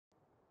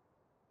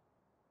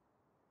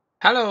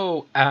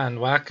Hello and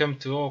welcome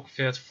to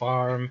Oakfield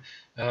Farm.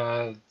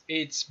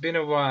 It's been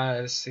a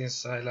while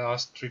since I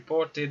last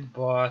reported,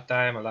 but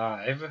I'm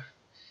alive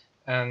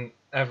and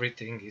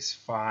everything is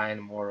fine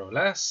more or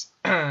less.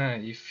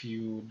 If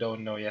you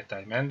don't know yet,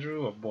 I'm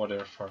Andrew of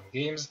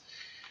Borderfarmgames,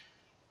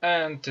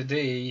 and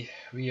today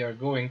we are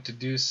going to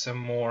do some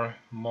more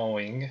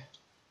mowing.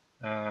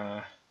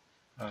 Uh,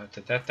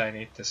 to that I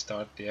need to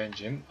start the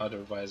engine,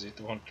 otherwise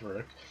it won't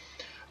work.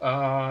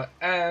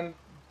 And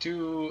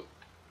to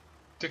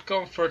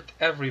comfort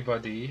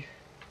everybody,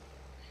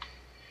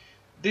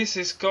 this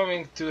is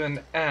coming to an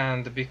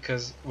end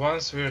because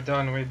once we're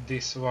done with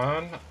this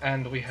one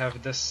and we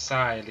have the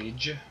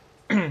silage,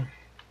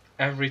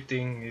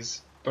 everything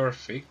is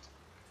perfect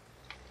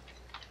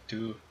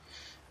to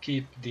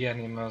keep the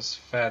animals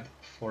fed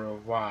for a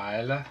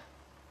while,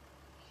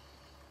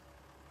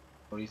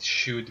 or it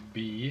should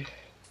be.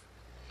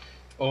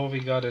 All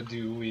we gotta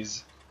do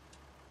is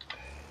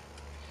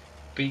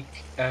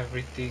pick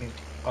everything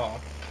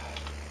up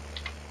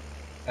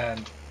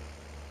and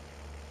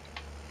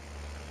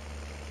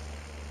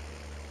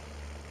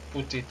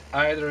put it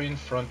either in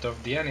front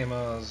of the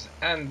animals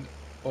and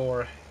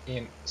or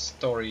in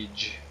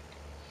storage.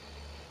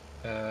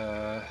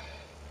 Uh,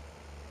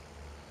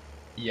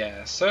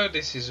 Yeah, so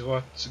this is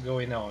what's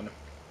going on.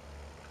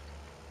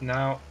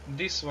 Now,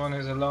 this one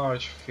is a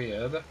large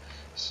field,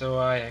 so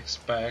I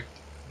expect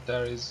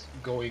there is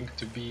going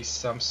to be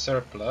some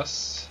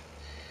surplus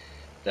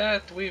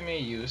that we may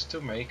use to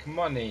make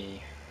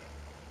money.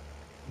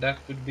 That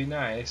would be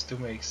nice to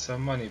make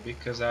some money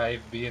because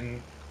I've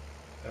been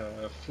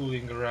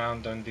fooling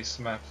around on this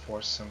map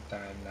for some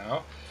time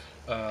now,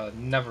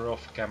 never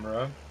off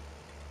camera.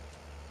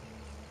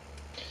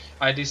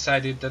 I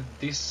decided that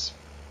this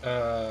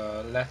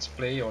let's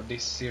play or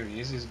this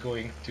series is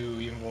going to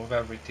involve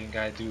everything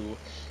I do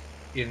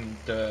in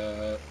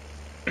the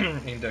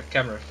in the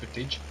camera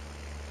footage,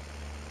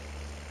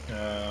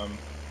 um,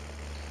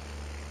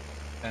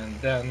 and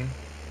then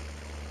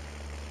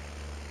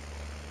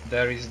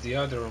there is the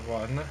other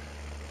one,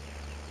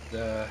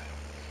 the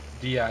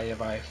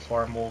DIY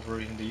farm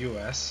over in the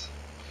US,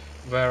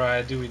 where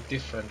I do it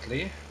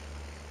differently,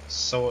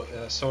 so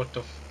sort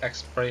of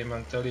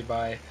experimentally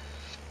by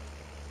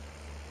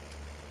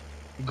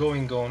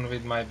going on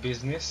with my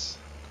business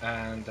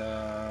and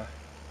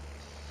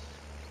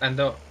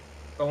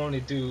only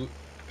do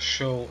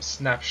show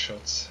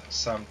snapshots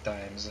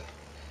sometimes.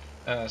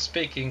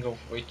 Speaking of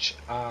which,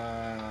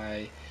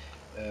 I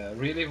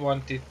really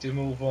wanted to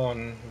move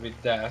on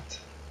with that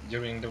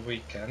during the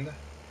weekend,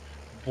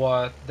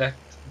 but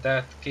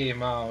that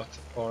came out,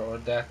 or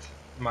that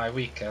my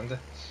weekend,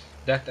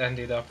 that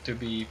ended up to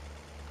be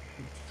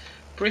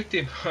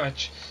pretty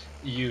much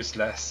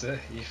useless,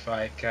 if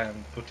I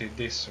can put it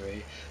this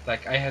way.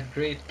 Like, I had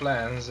great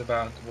plans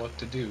about what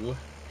to do,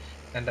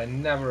 and I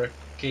never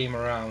came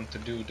around to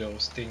do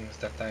those things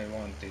that I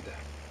wanted.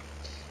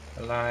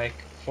 Like,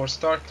 for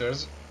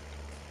starters,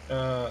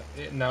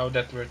 now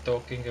that we're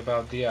talking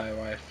about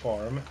DIY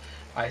farm,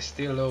 I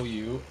still owe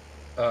you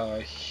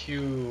a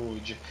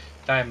huge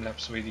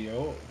time-lapse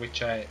video,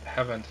 which I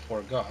haven't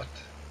forgot,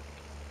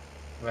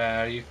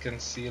 where you can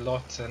see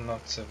lots and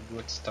lots of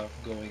good stuff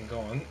going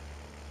on.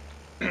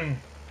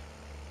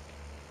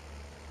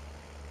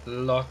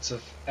 Lots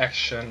of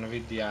action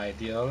with the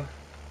ideal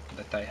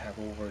that I have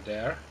over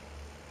there.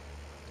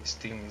 This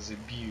thing is a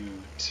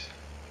beaut.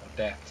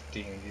 That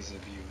thing is a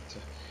beaut.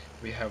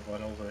 We have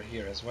one over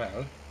here as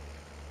well,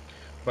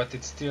 but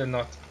it's still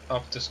not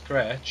up to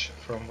scratch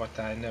from what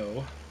I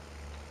know.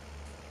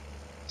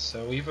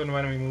 So even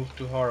when we move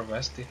to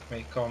harvest, it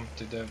may come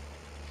to the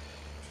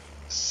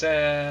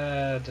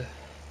sad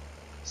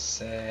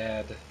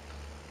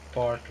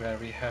part where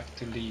we have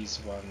to lease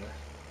one.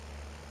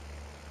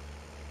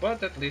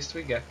 But at least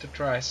we get to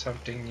try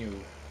something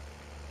new,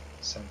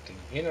 something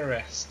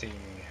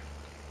interesting.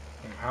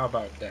 How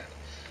about that?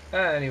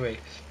 Anyway,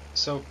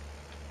 so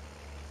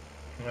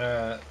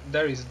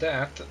there is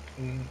that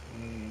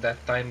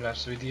that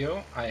time-lapse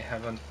video I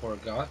haven't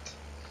forgotten.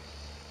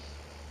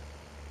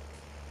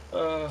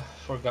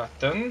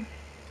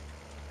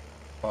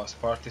 Past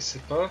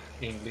participle,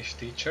 English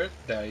teacher,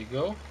 there you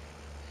go.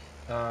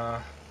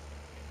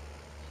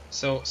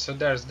 So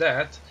there's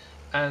that,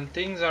 and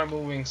things are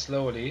moving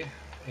slowly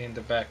in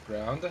the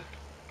background.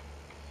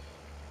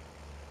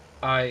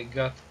 I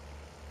got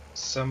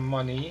some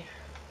money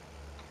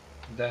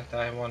that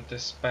I want to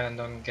spend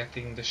on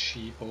getting the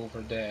sheep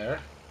over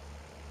there.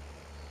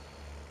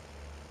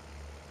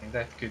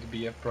 That could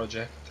be a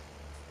project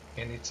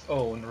in its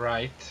own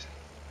right,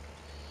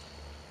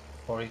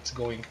 or it's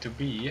going to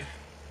be.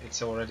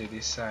 It's already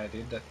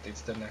decided that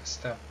it's the next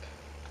step.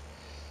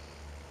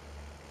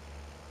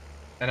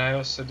 And I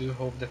also do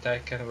hope that I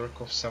can work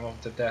off some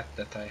of the debt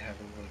that I have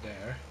over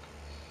there.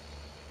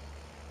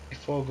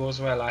 If all goes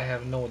well, I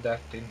have no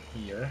debt in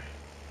here,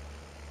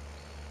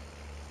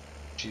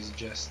 which is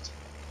just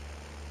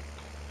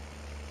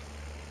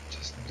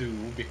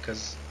due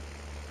because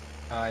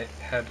I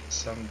had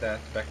some debt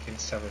back in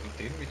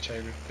 17, which I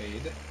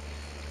repaid.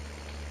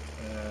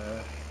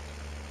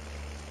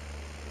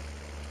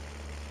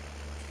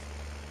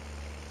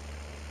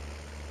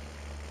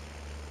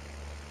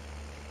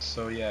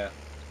 So yeah,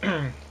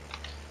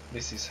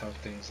 this is how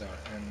things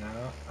are. And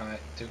now I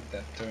took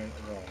that turn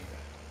wrong.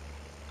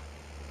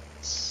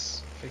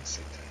 Let's fix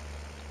it.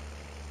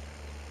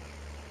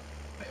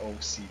 My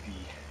OCD.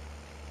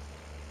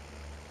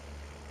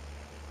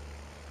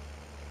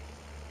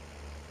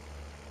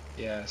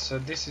 Yeah, so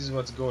this is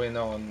what's going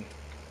on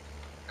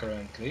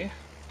currently.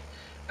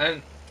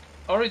 And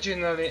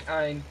originally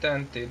I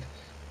intended...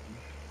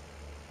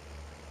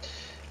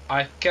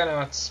 I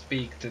cannot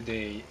speak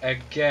today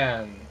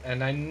again,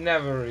 and I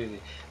never really...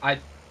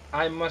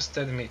 I must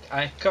admit,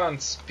 I can't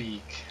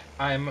speak.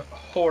 I'm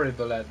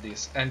horrible at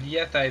this, and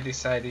yet I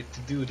decided to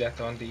do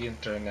that on the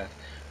internet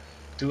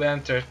to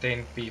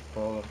entertain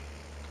people.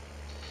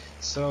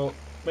 So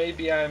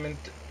maybe I'm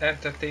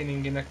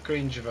entertaining in a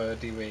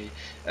cringeworthy way.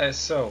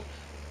 So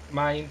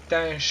my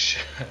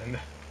intention,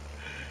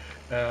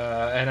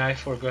 and I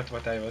forgot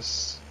what I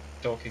was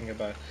talking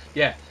about.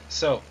 Yeah,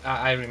 so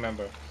I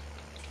remember.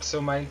 So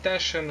my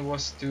intention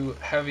was to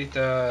have it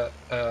a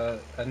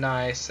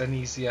nice and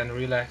easy and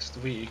relaxed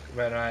week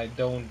where I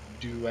don't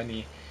do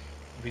any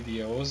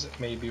videos,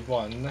 maybe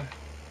one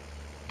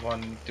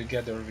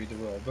together with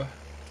Rob,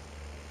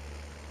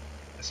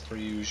 as per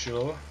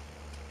usual.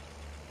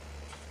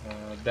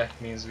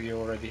 That means we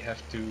already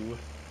have to...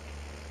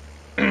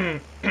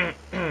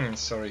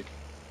 Sorry,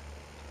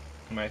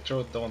 my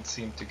throat don't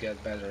seem to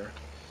get better.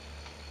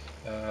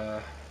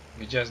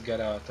 We just got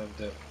out of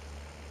the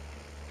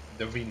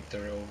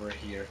winter over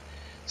here.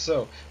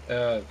 So,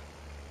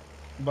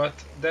 but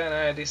then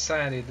I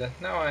decided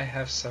that now I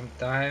have some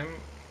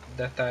time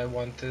that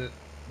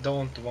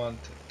don't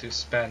want to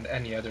spend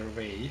any other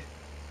way.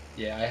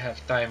 Yeah, I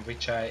have time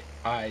which I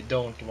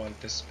don't want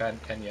to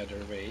spend any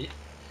other way.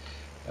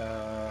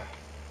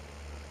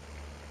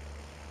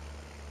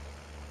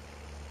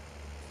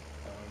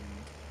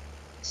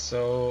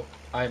 So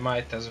I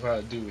might as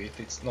well do it.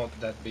 It's not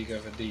that big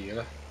of a deal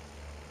to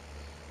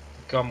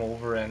come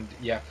over and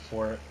yap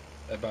for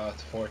about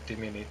 40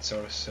 minutes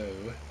or so.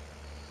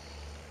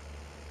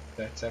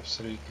 That's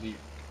absolutely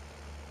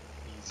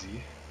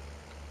easy.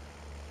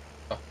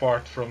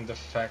 Apart from the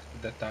fact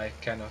that I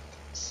cannot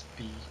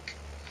speak.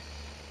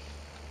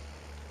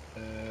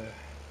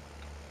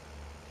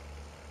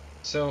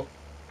 So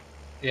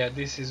yeah,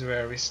 this is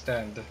where we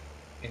stand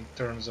in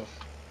terms of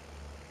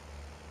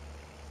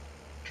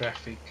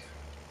traffic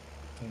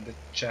in the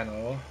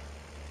channel.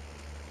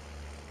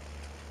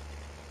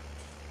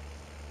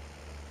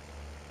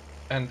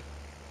 And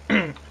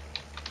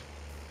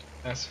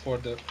as for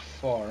the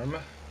farm,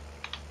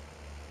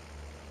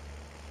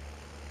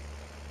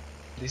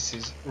 this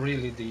is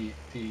really the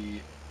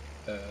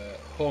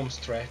home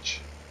stretch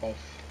of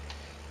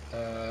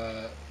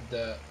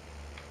the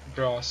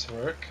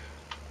Grasswork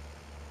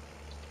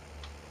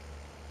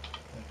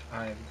that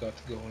I've got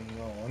going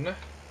on.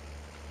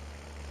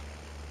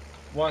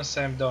 Once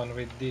I'm done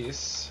with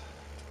this,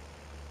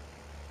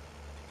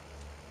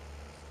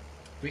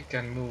 we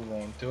can move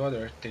on to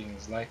other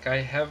things. Like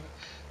I have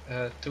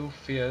 2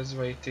 fields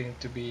waiting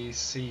to be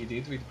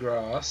seeded with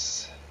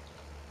grass.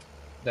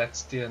 That's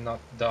still not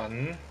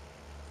done.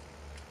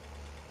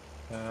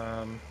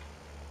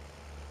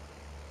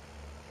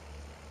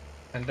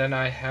 And then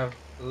I have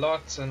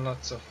lots and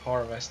lots of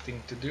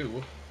harvesting to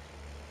do.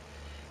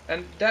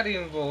 And that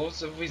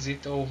involves a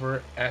visit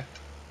over at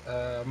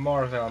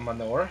Marvel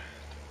Manor.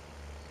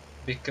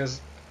 Because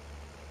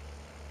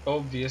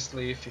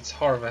obviously if it's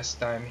harvest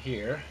time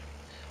here,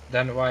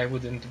 then why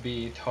wouldn't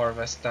be it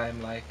harvest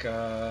time like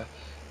I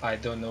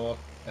don't know,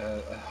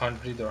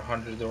 100 or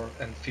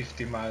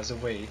 150 miles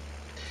away?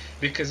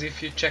 Because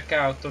if you check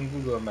out on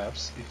Google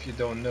Maps, if you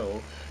don't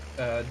know,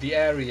 the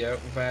area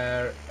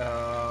where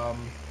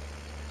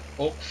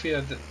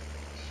Oakfield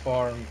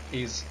farm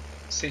is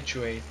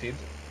situated,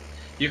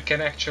 you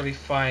can actually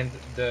find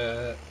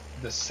the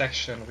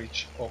section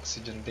which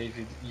Oxygen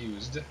David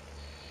used.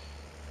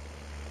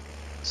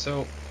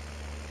 So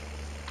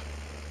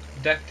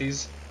that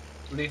is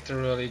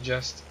literally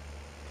just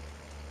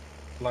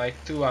like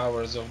 2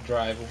 hours of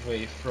drive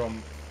away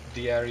from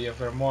the area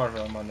where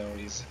Marvel Manor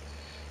is.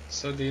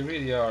 So they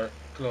really are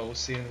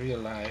close in real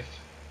life.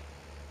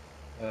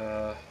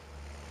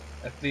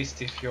 At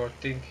least if you're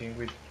thinking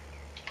with...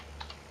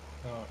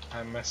 Oh,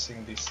 I'm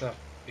messing this up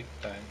big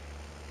time,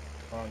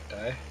 aren't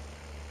I?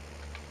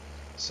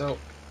 So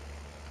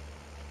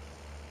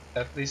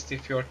at least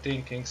if you're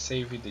thinking,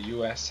 say, with a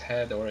US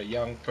head or a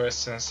young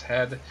person's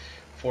head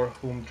for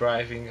whom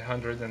driving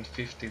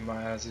 150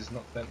 miles is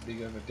not that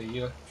big of a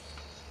deal,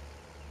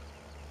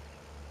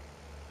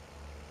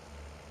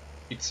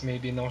 it's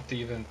maybe not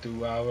even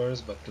 2 hours,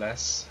 but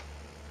less,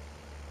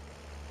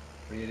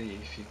 really,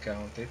 if you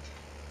count it.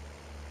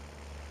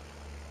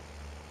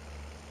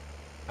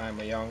 I'm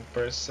a young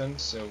person,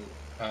 so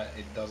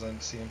it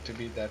doesn't seem to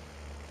be that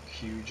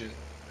huge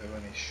of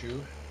an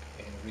issue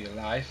in real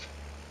life.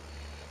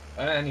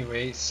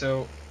 Anyway,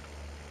 so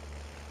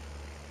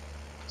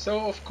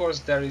of course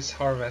there is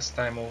harvest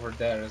time over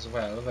there as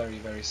well,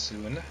 very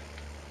soon.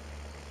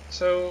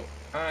 So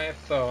I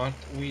thought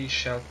we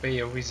shall pay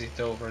a visit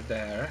over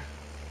there.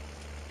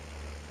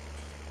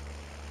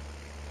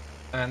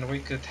 and we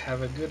could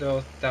have a good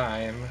old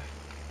time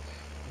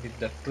with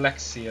that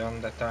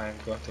Lexion that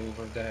I've got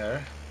over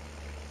there,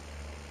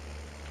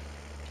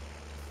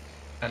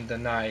 and the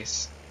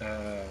nice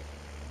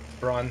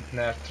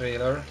Brandner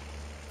trailer,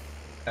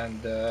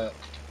 and the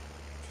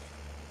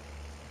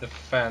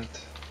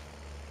Fendt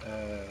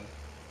uh,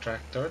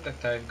 tractor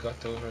that I've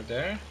got over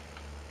there,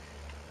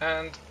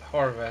 and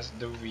harvest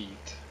the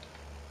wheat.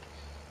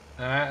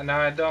 Now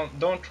I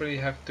don't really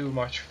have too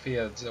much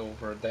fields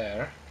over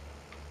there.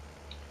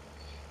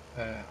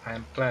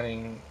 I'm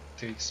planning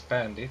to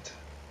expand it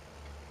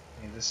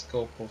in the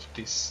scope of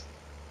this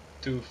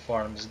Two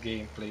Farms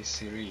gameplay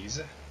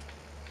series.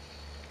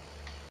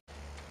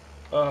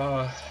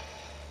 Uh,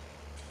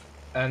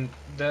 and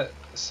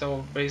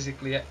so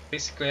basically I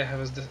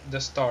have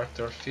the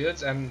starter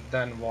fields and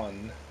then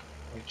one,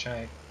 which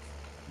I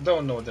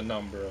don't know the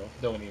number of.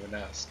 Don't even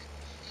ask.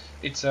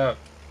 It's a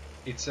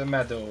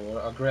meadow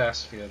or a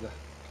grass field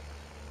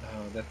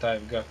that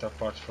I've got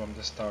apart from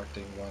the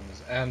starting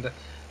ones, and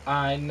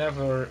I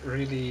never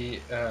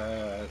really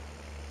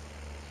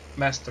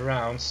messed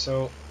around.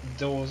 So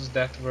those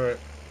that were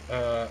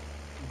uh,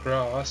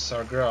 grass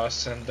are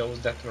grass, and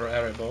those that were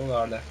arable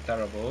are left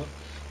arable.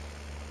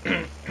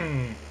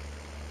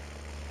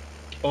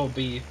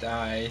 Albeit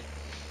I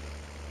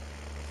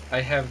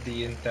have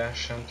the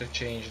intention to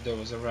change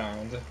those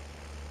around,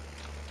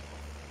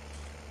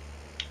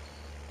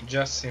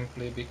 just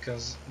simply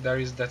because there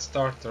is that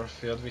starter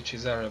field which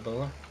is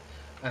arable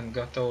and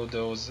got all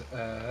those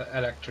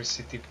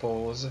electricity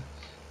poles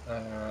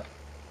uh,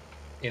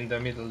 in the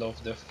middle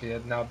of the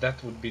field. Now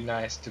that would be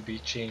nice to be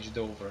changed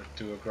over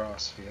to a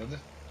grass field.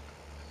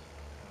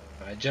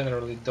 I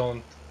generally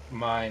don't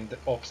mind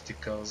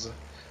obstacles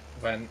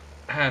when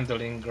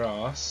handling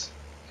grass,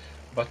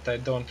 but I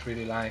don't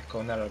really like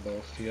on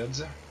arable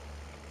fields.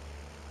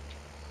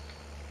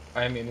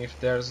 I mean, if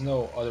there's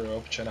no other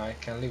option, I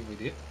can live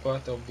with it,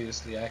 but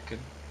obviously I could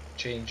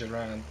change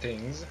around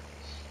things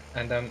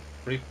and then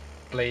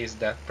replace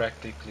that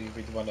practically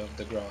with one of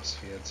the grass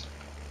fields.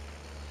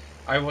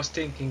 I was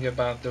thinking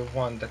about the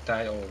one that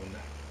I own,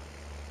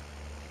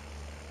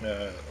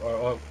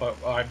 or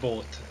I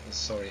bought.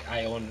 Sorry,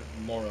 I own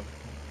more of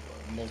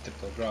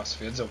multiple grass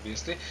fields,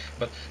 obviously,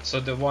 but so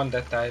the one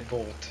that I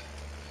bought,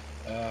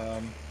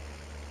 um,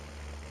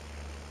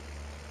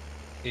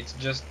 it's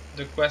just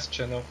the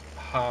question of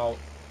how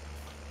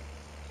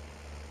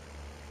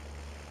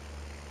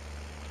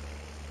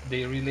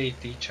they relate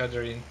to each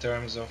other in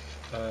terms of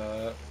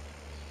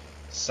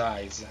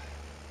size.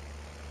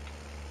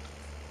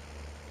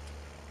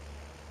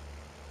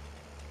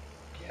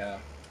 Yeah.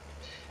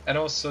 And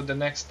also the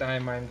next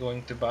time I'm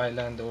going to buy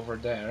land over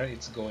there,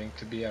 it's going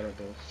to be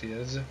arable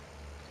fields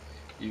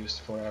used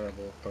for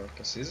arable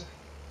purposes,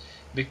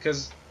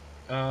 because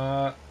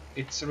uh,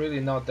 it's really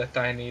not that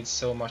I need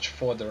so much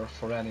fodder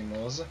for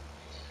animals.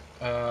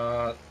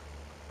 uh,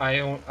 I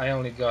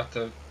only got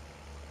a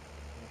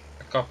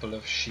couple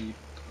of sheep,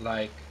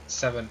 like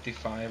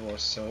 75 or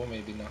so,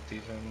 maybe not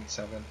even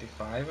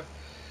 75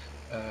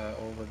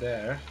 over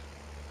there,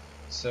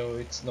 so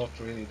it's not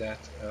really that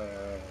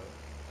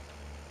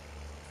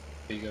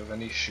big of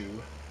an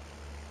issue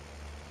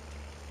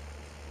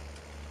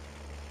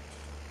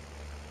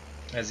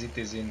as it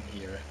is in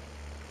here.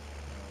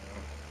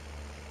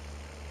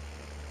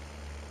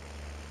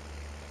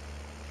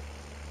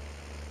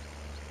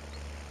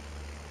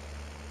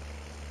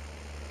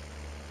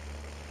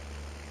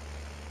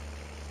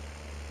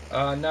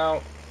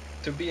 Now,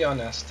 to be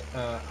honest,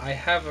 I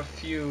have a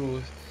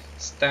few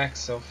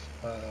stacks of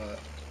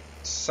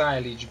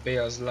silage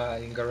bales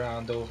lying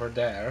around over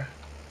there,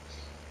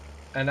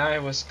 and I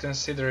was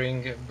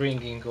considering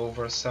bringing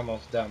over some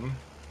of them,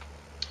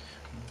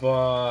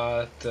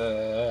 but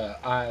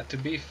to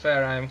be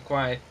fair, I'm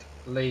quite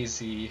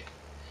lazy,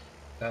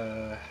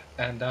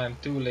 and I'm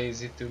too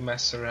lazy to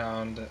mess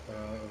around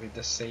with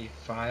the save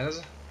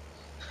files.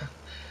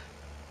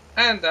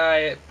 And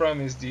I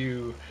promised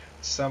you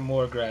some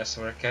more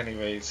grasswork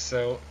anyways,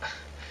 so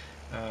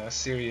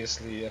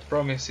seriously, a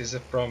promise is a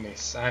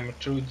promise. I'm a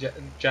true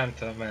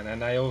gentleman,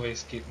 and I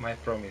always keep my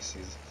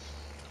promises.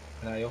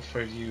 And I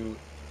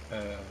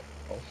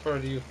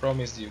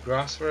promised you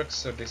grasswork,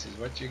 so this is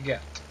what you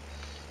get.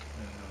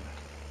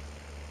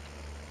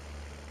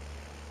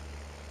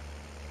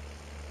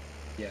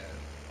 Yeah,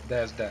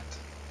 there's that.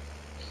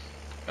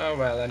 Oh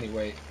well,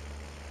 anyway.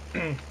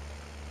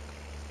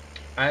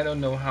 I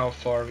don't know how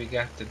far we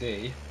get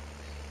today,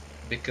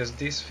 because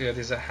this field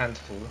is a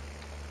handful.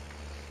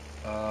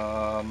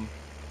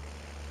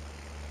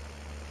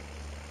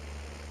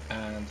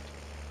 And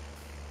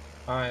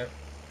I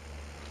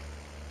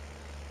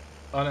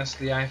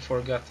honestly I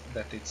forgot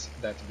that it's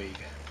that big.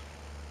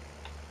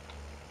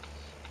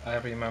 I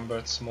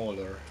remembered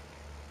smaller.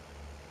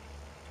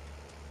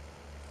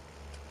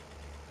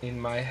 In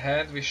my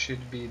head we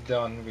should be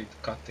done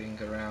with cutting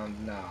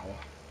around now,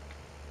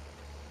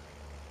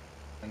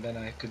 and then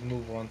I could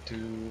move on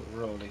to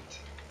roll it.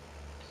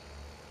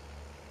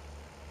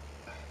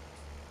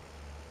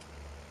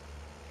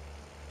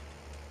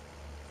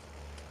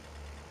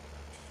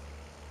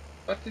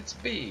 but it's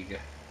big.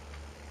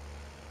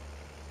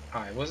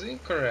 I was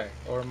incorrect,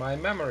 or my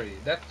memory,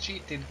 that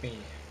cheated me.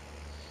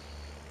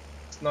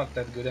 It's not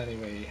that good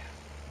anyway,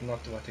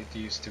 not what it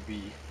used to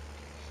be.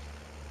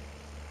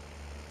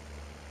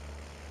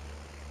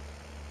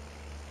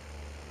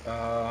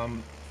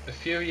 A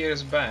few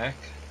years back,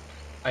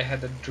 I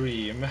had a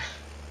dream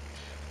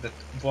that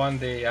one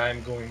day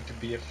I'm going to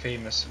be a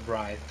famous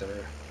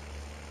writer.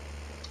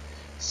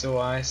 So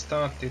I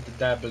started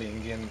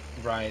dabbling in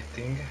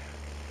writing,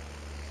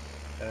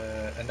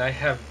 and I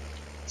have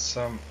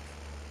some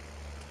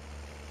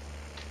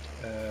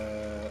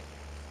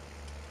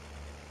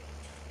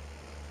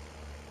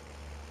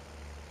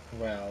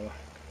well,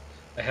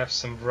 I have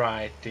some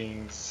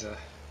writings,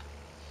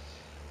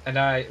 and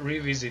I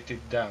revisited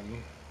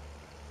them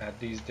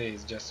these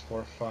days just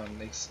for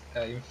fun.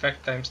 In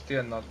fact, I'm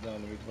still not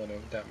done with one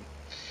of them.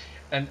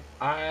 And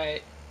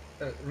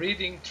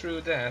reading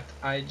through that,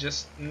 I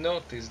just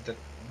noticed that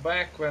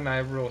back when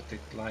I wrote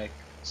it, like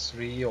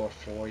 3 or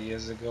 4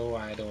 years ago,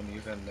 I don't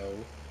even know.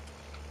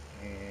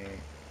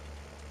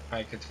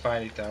 I could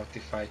find it out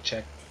if I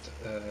checked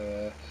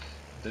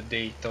the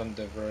date on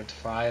the Word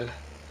file.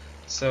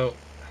 So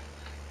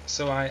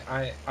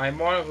I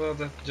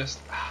marveled at just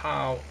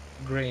how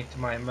great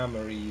my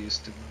memory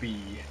used to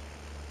be,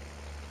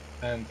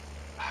 and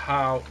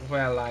how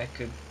well I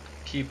could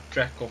keep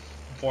track of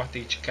what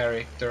each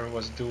character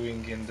was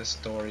doing in the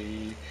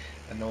story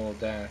and all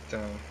that.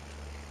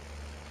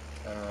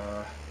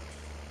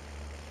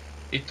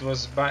 It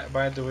was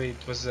by the way,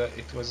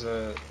 it was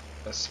a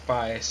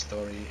spy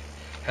story,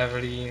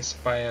 heavily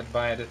inspired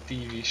by the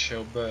TV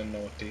show Burn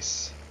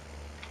Notice,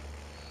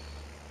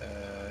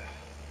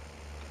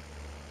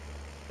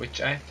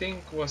 which I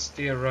think was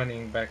still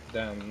running back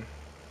then,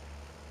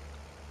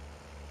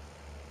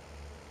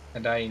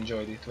 and I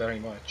enjoyed it very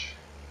much.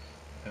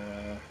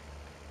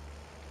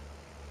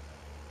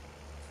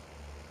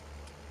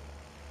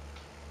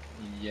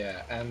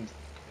 Yeah, and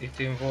it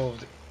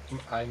involved,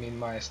 I mean,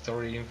 my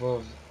story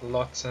involved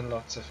lots and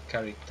lots of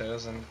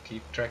characters, and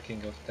keep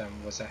tracking of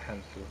them was a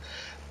handful.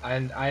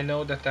 And I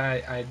know that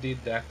I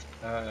did that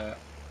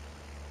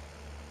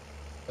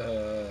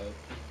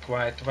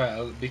quite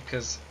well,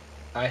 because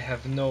I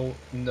have no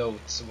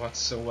notes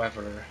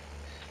whatsoever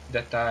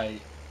that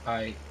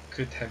I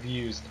could have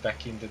used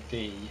back in the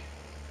day.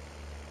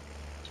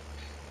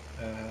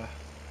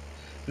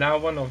 Now,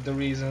 one of the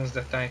reasons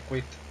that I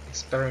quit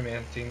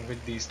experimenting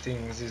with these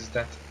things is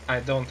that I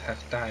don't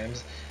have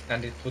times,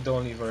 and it would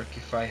only work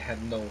if I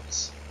had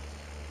notes,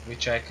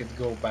 which I could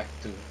go back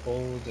to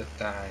all the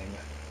time.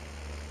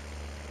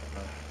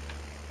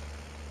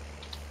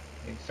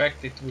 In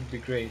fact, it would be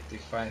great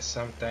if I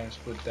sometimes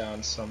put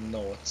down some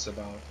notes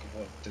about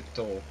what to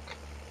talk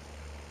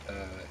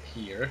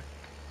here.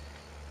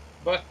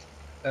 But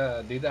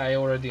did I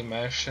already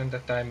mention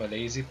that I'm a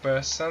lazy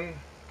person?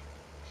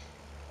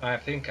 I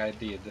think I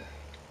did.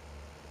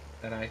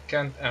 And I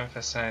can't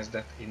emphasize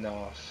that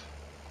enough.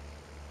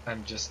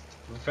 I'm just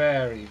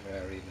very,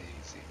 very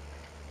lazy.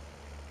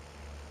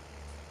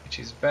 Which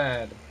is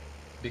bad,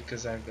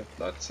 because I've got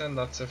lots and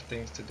lots of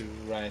things to do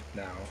right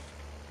now.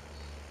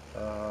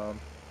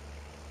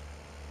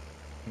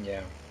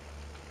 Yeah.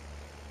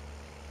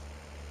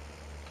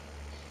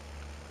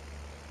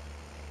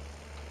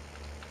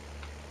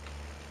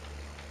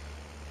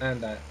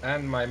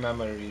 And my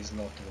memory is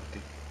not what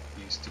it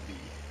used to be.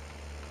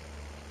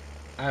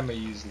 I'm a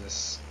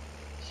useless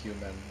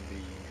human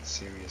being,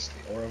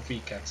 seriously, or a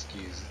weak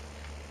excuse.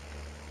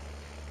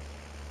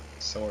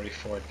 Sorry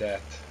for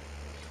that.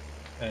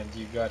 And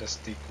you gotta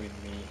stick with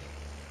me.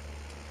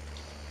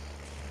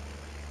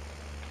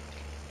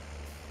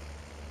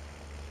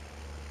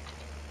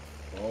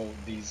 Oh,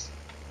 these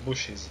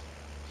bushes.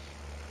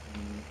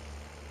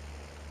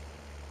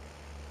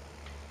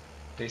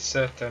 They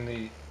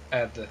certainly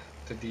add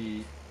to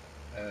the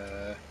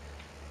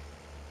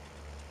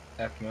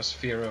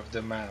atmosphere of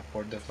the map,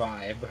 or the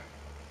vibe,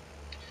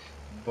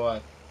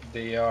 but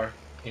they are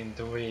in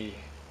the way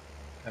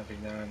every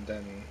now and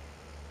then.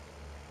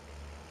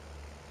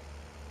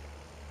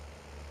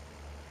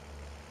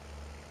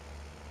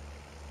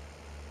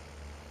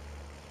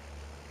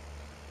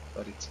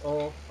 But it's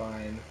all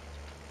fine,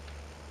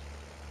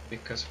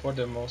 because for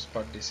the most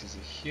part this is a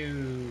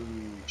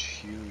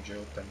huge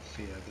open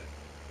field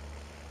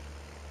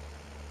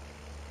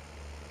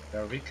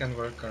where we can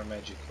work our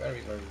magic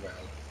very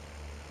well.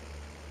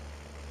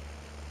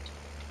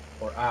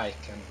 Or I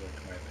can work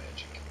my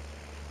magic.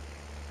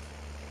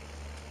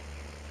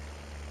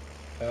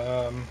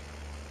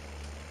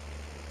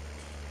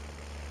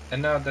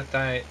 And now that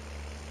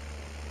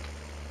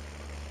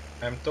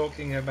I'm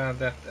talking about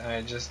that,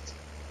 I just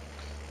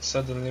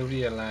suddenly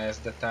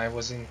realized that I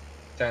was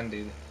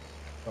intended,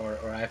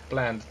 or I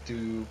planned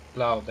to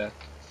plow that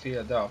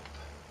field up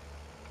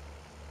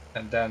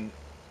and then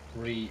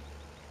reseed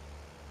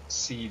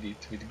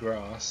it with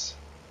grass.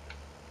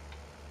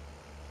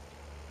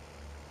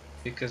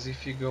 Because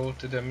if you go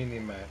to the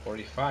minimap, or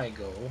if I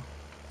go,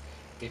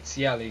 it's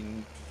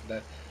yelling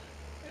that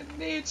it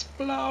needs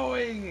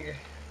plowing,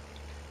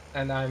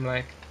 and I'm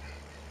like,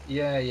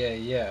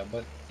 Yeah,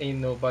 but ain't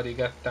nobody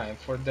got time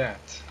for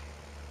that.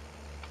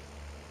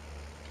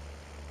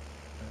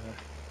 Uh,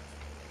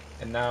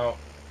 and now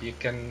you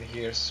can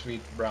hear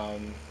Sweet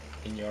Brown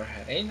in your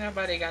head. Ain't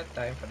nobody got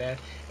time for that.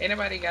 Ain't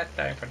nobody got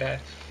time for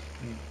that.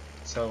 Mm,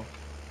 so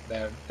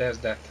there's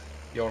that.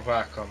 You're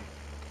welcome.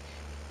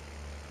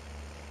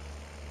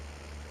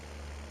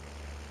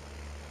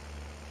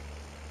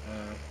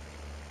 Uh,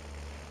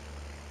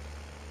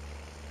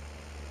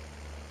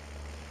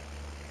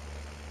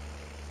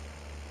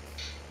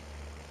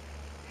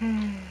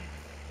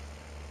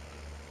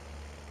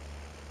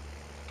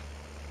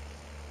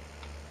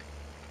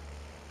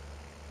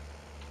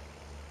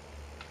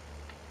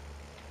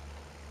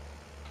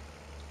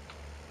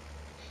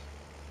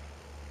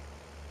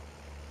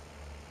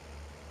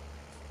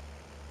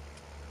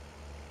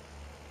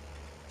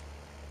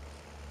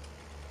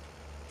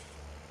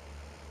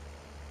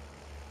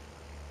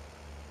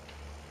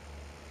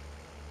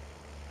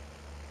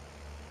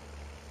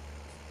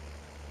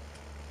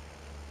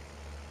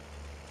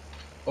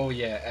 oh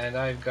yeah, and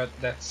I've got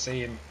that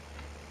same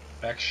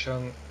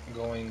action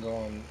going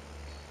on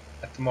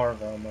at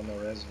Marvel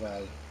Manor as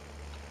well.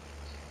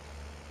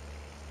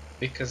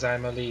 Because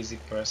I'm a lazy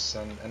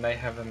person and I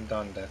haven't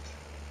done that.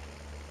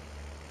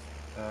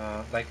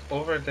 Like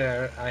over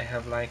there I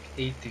have like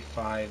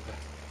 85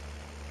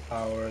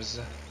 hours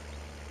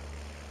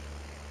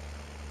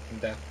in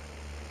that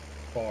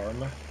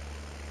farm,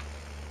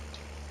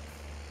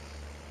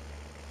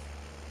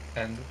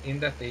 and in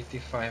that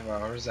 85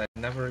 hours I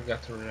never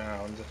got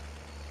around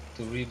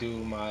to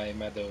redo my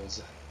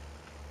meadows.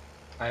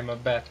 I'm a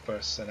bad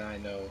person, I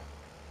know.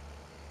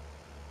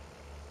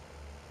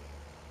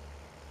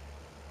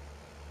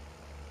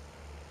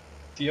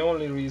 The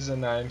only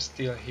reason I'm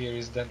still here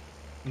is that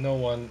no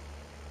one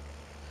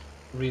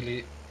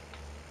really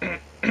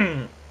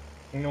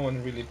no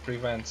one really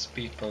prevents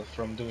people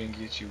from doing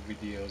YouTube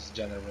videos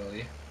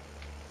generally.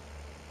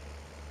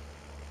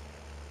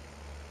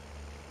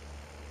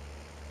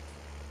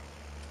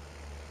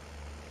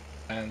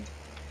 And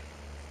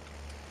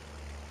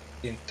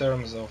in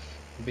terms of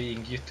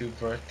being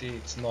YouTube worthy,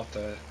 it's not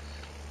an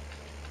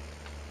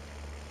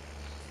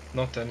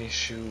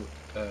issue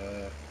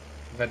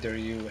whether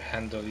you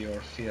handle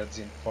your fields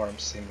in farm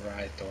sim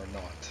right or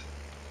not.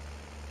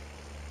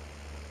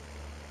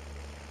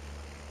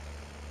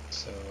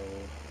 So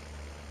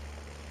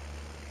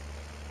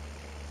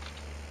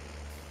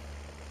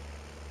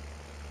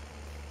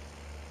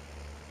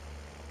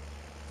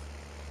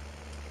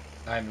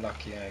I'm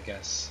lucky, I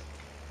guess.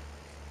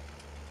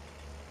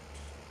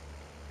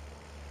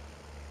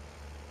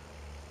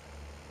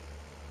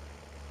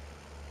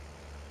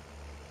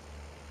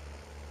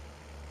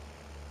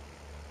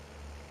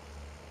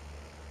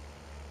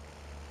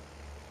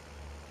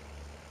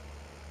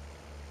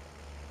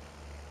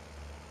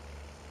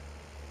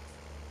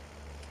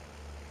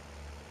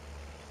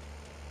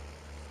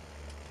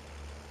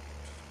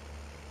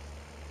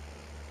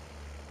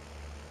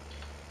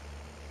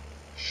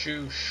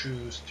 Shoo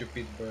shoo,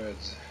 stupid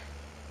birds.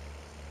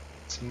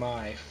 It's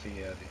my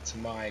field, it's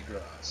my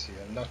grass, you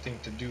have nothing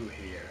to do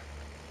here.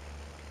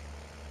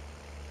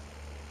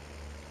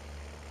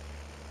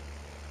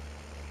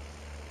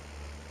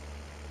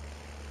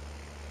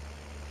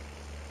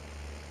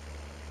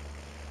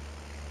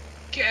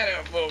 Get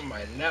off of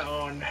my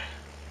lawn!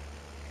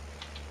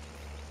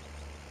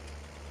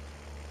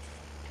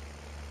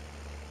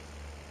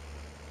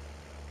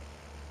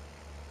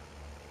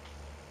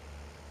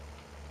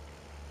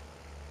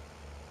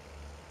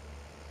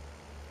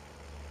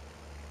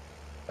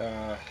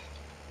 Uh,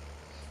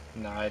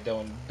 no, I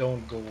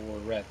don't go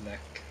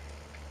redneck.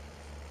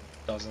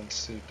 Doesn't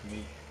suit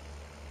me.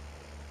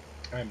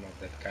 I'm not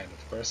that kind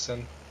of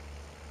person.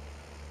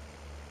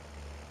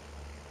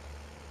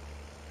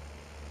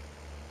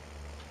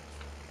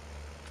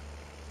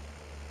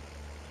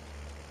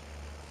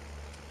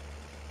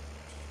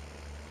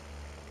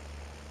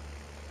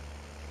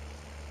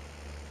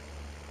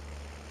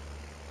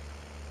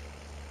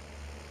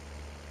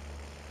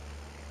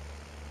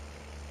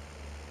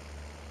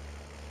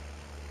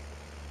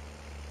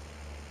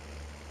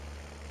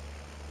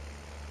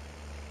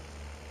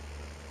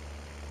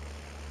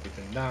 With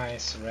a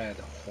nice red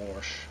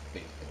horse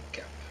baseball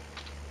cap.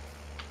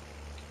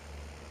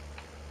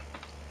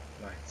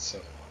 Like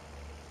so.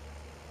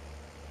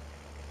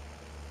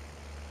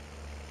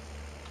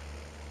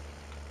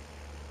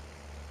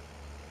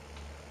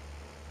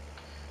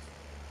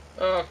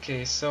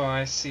 Okay, so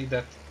I see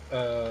that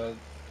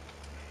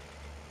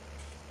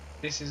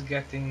this is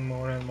getting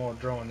more and more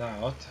drawn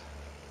out,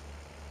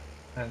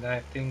 and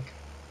I think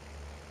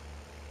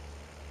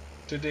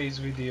today's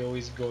video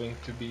is going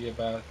to be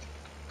about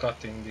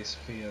cutting this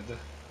field,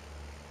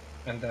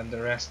 and then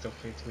the rest of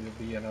it will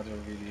be another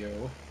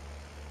video,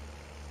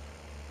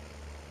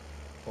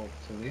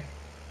 hopefully.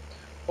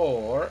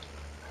 Or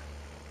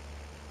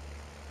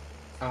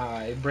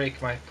I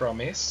break my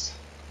promise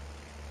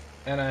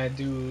and I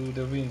do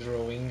the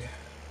windrowing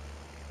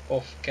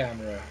off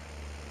camera.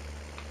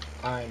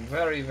 I'm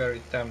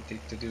very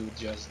tempted to do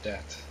just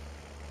that.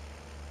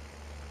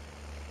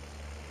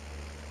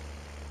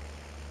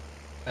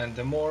 And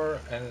the more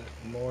and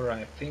more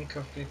I think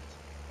of it,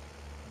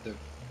 the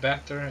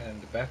better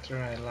and the better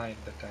I like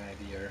that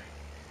idea.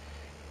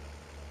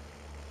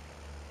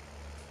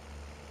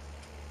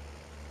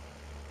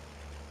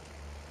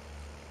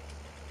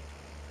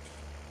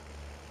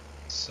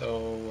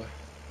 So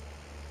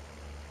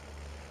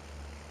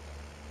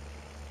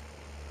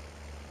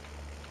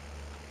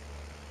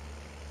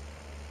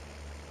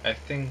I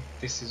think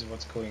this is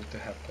what's going to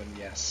happen,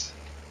 yes.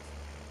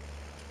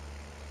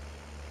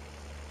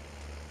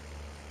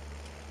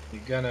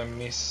 You're gonna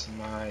miss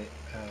my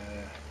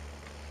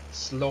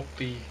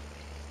sloppy,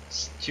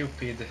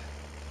 stupid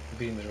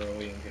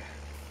windrowing.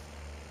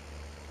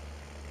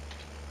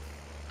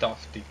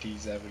 Tough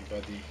titties,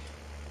 everybody.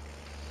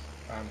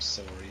 I'm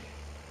sorry.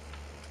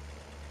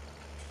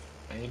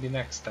 Maybe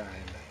next time.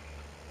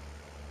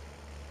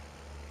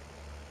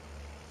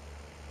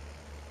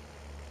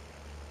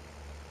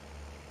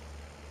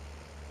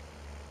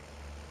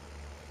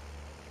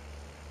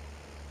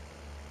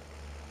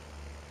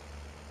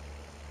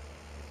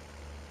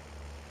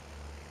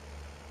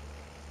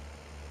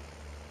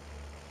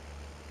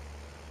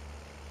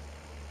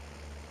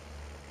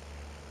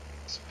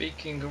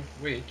 Speaking of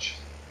which,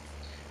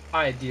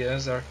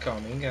 ideas are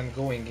coming and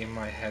going in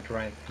my head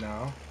right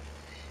now,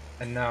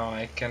 and now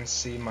I can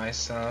see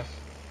myself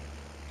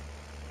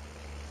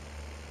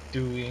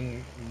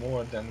doing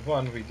more than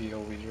one video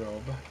with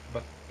Rob,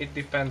 but it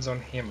depends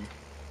on him.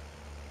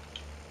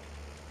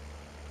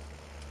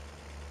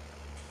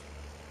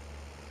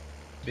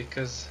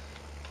 Because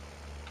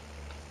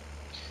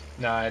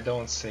nah, I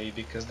don't say,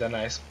 because then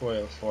I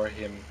spoil for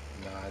him.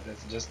 Nah,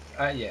 that's just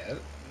yeah,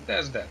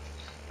 there's that.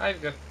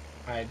 I've got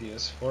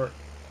ideas for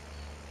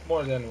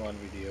more than one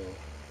video.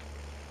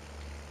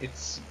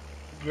 It's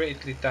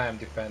greatly time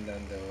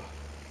dependent though,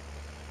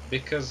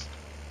 because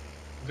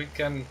we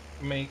can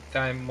make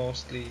time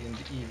mostly in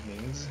the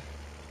evenings,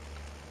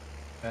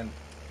 and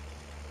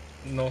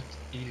not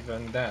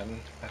even then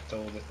at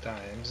all the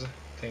times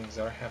things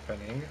are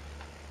happening.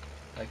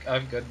 Like,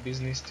 I've got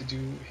business to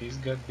do, he's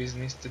got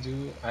business to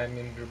do, I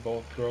mean, we're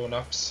both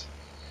grown-ups.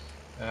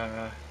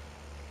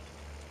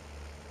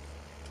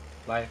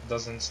 Life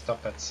doesn't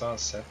stop at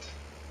sunset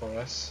for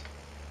us.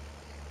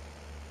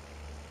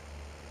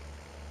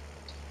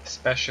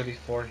 Especially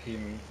for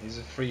him, he's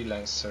a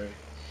freelancer.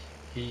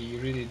 He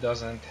really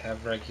doesn't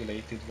have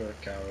regulated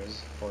work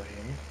hours for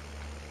him,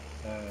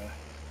 uh,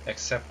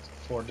 except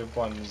for the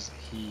ones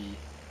he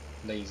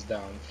lays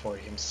down for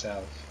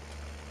himself.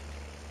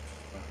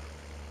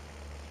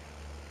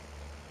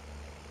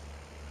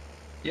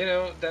 You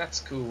know, that's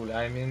cool.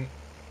 I mean,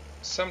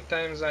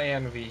 sometimes I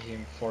envy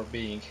him for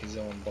being his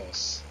own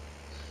boss,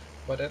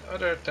 but at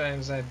other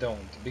times I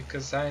don't,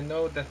 because I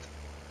know that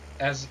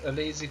as a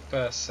lazy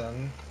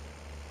person,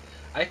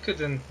 I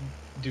couldn't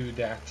do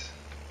that.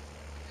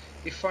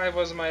 If I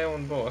was my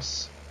own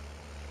boss,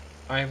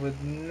 I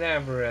would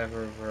never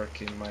ever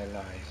work in my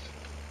life.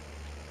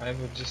 I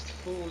would just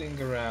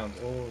fooling around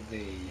all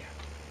day.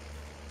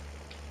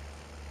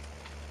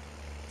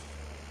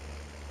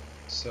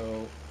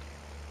 So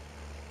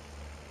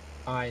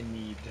I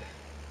need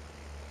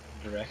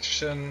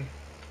direction.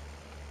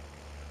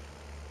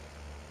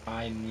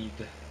 I need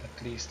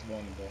at least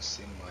one boss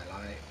in my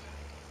life.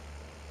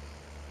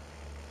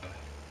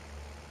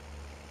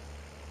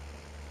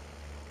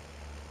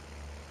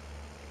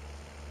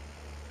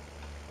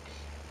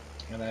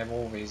 And I've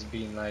always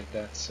been like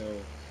that, so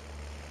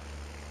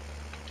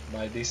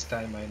by this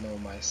time I know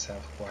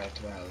myself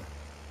quite well.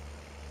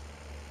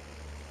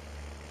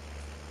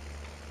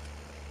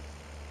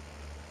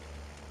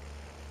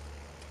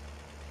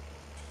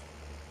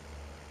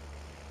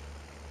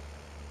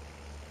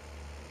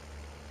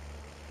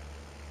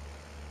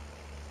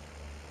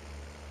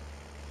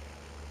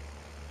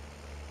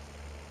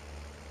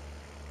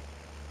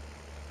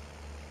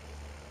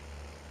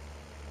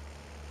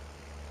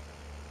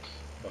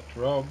 But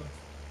Rob,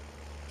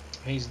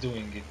 he's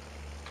doing it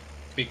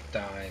big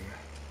time.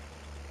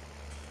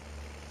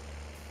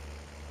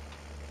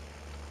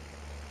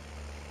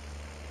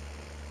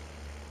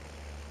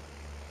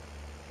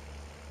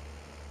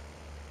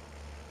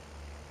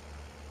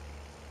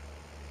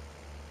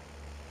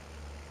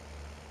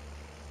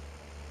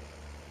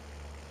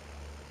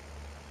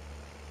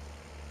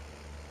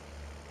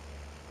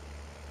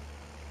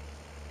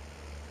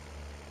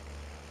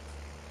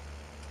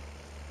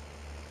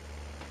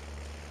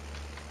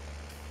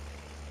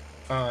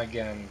 Ah,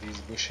 again, these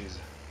bushes.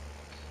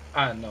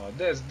 Ah, no,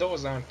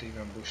 those aren't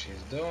even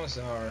bushes. Those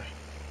are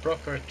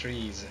proper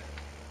trees.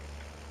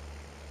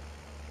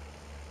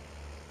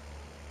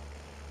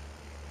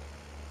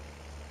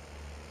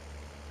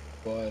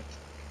 But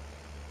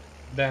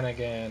then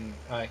again,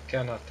 I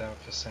cannot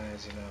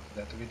emphasize enough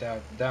that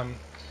without them,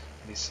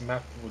 this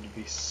map would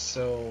be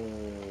so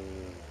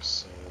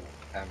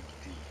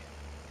empty.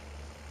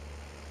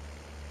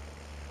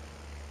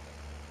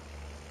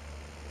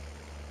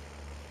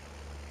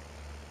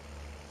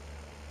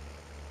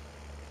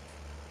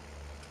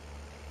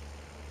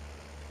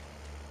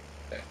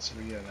 That's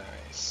real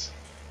nice.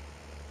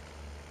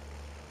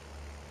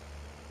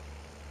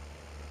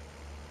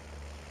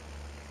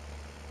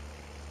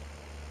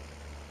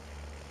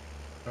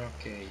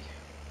 Okay.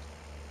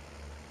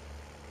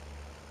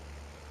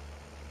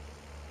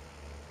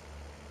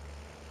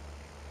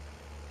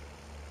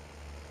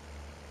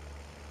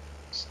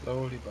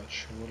 Slowly but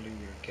surely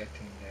we're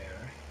getting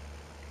there.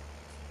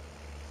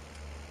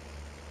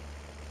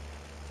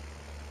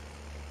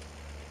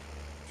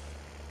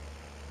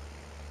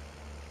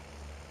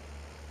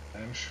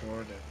 I'm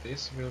sure that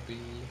this will be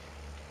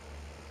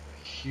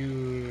a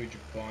huge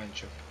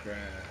bunch of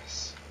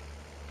grass,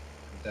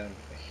 and then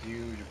a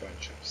huge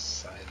bunch of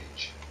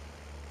silage.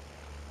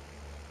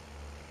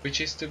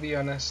 Which is, to be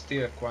honest,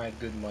 still quite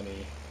good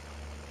money.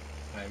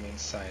 I mean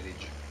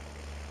silage.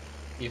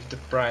 If the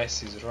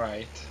price is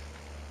right,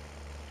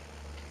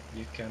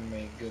 you can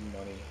make good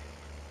money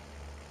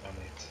on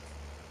it.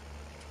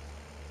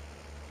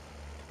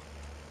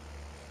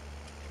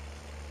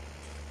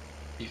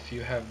 If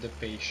you have the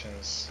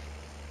patience.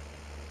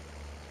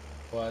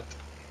 But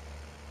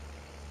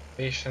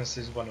patience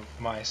is one of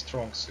my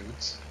strong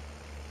suits.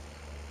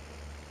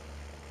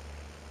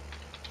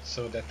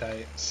 So that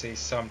I say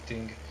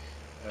something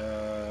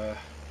uh,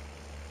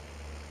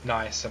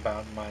 nice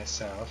about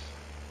myself.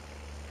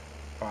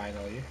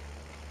 Finally.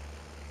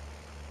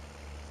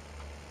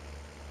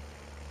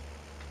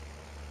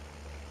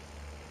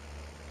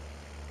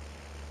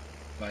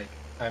 Like,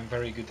 I'm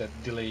very good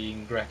at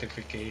delaying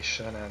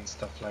gratification and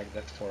stuff like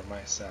that for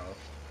myself.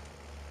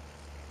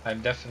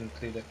 I'm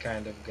definitely the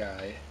kind of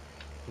guy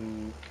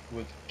who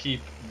would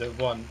keep the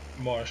one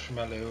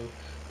marshmallow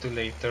to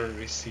later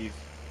receive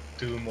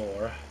two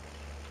more.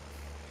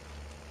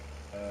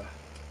 Uh,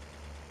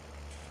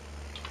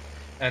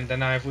 and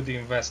then I would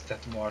invest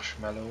that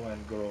marshmallow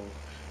and grow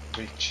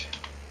rich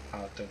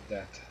out of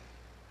that.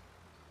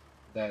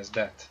 There's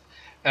that.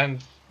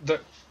 And the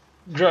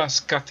grass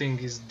cutting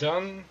is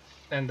done,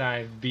 and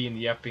I've been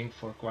yapping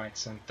for quite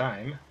some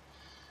time.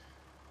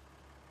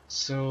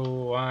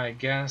 So I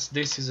guess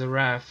this is a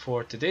wrap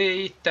for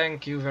today.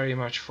 Thank you very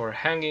much for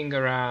hanging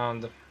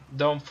around.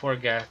 Don't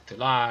forget to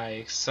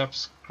like,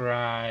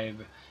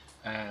 subscribe,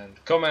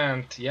 and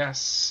comment.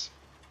 Yes,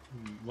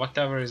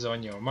 whatever is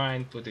on your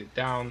mind, put it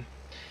down.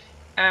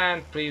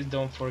 And please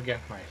don't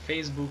forget my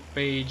Facebook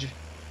page,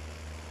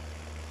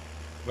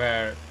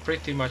 where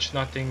pretty much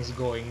nothing's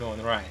going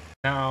on right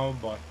now,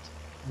 but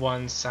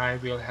once I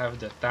will have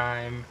the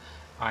time,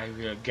 I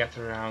will get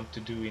around to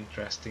do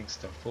interesting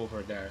stuff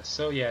over there.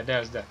 So yeah,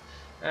 there's that.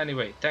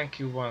 Anyway, thank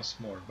you once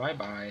more. Bye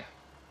bye.